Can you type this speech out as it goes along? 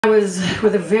I was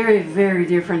with a very, very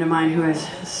dear friend of mine who has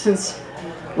since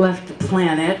left the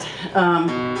planet.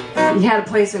 He had a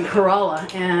place in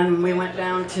Kerala, and we went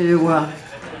down to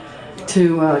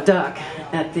Duck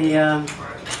at the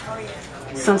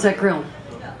Sunset Grill.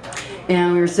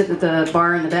 And we were sitting at the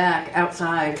bar in the back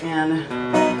outside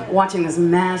and watching this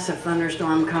massive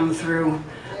thunderstorm come through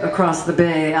across the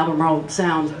bay, Albemarle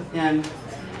Sound. And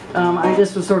I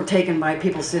just was sort of taken by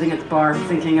people sitting at the bar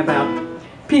thinking about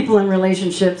people in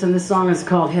relationships, and this song is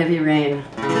called Heavy Rain.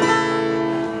 So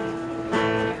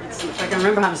if I can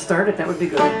remember how to start it, that would be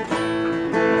good.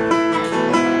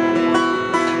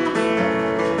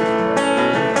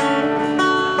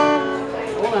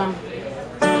 Hold on.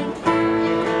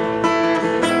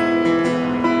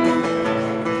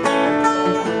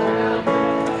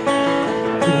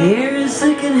 The air is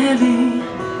thick and heavy,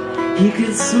 he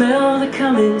could smell the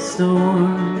coming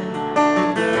storm.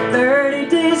 30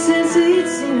 days since he'd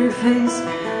seen her face,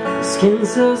 her skin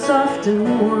so soft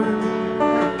and warm.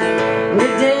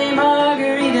 Midday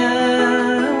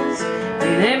margaritas,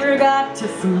 they never got to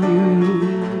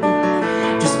food.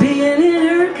 Just being in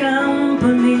her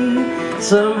company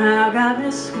somehow got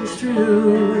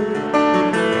misconstrued.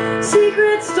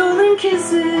 Secret stolen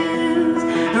kisses,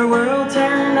 her world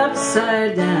turned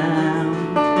upside down.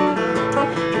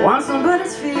 Wants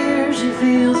nobody's fear, she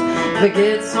feels,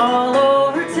 forgets all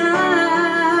over town.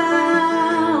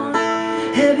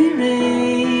 Heavy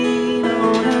rain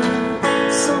on a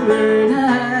summer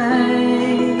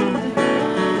night,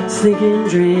 sneaking,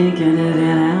 drinking at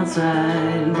an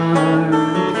outside bar.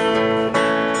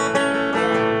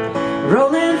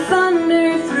 Rolling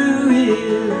thunder through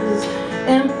his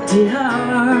empty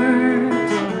heart,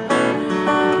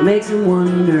 makes him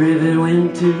wonder if it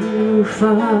went too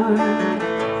far.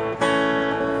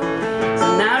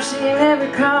 Now she never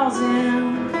calls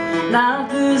him, not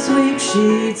this week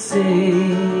she'd say.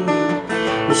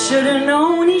 He should have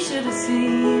known, he should have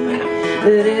seen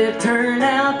that it turned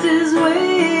out this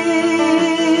way.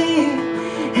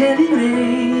 Heavy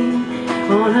rain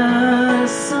on a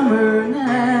summer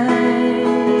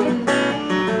night,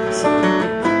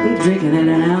 drinking at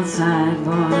an outside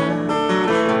bar.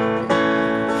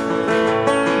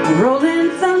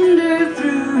 Rolling thunder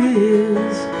through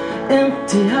his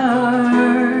empty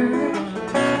heart,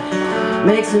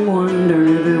 makes him wonder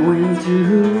if it went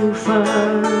too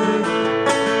far.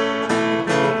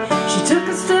 She took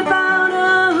a step out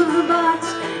of the box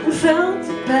and felt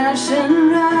the passion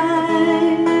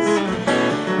rise,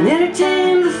 and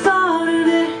entertained the thought of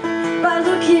it by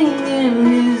looking in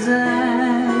his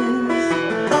eyes.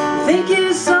 I think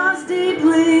you saw as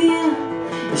deeply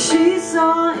as she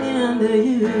saw into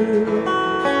you.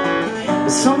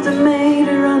 Something made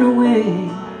her run away,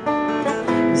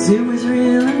 'cause it was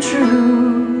real and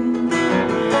true.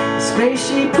 The space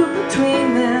she put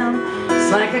between them, it's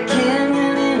like a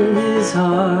canyon in his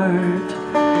heart.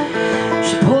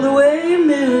 She pulled away a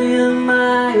million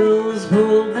miles,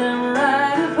 pulled them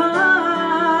right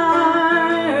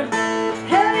apart.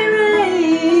 Heavy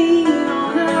rain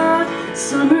on a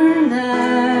summer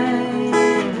night,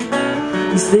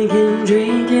 he's thinking,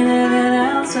 drinking at an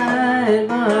outside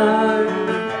bar.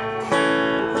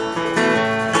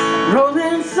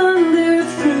 Rolling thunder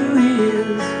through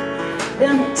his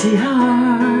empty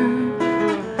heart,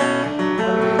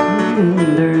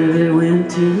 wonder if it went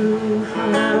too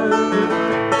far.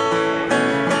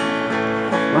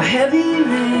 Well, heavy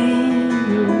rain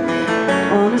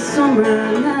on a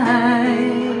summer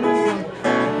night,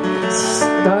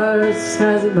 stars,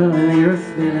 skies above and the earth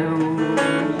below.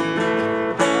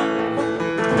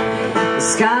 The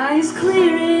sky is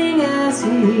clearing as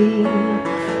he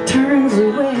turns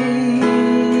away.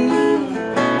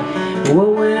 What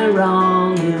went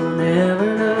wrong, he'll never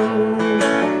know.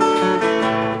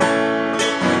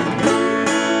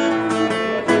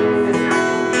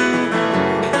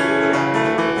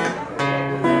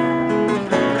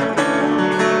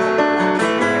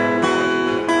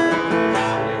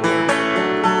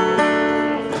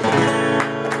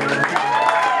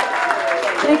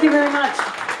 Thank you very much.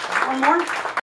 One more.